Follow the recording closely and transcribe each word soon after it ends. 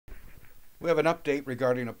We have an update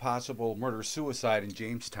regarding a possible murder-suicide in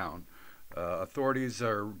Jamestown. Authorities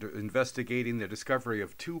are investigating the discovery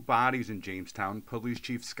of two bodies in Jamestown. Police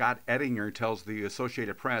Chief Scott Ettinger tells the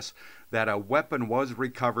Associated Press that a weapon was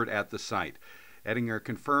recovered at the site. Ettinger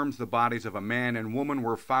confirms the bodies of a man and woman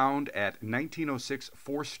were found at 1906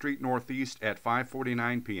 4th Street Northeast at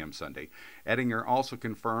 5:49 p.m. Sunday. Ettinger also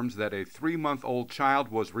confirms that a 3-month-old child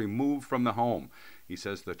was removed from the home. He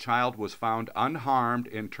says the child was found unharmed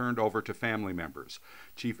and turned over to family members.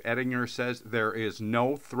 Chief Ettinger says there is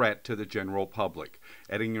no threat to the general public.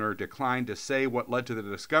 Ettinger declined to say what led to the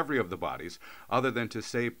discovery of the bodies, other than to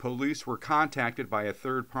say police were contacted by a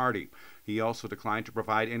third party. He also declined to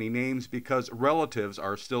provide any names because relatives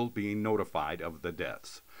are still being notified of the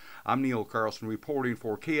deaths. I'm Neil Carlson reporting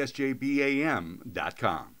for KSJBAM.com.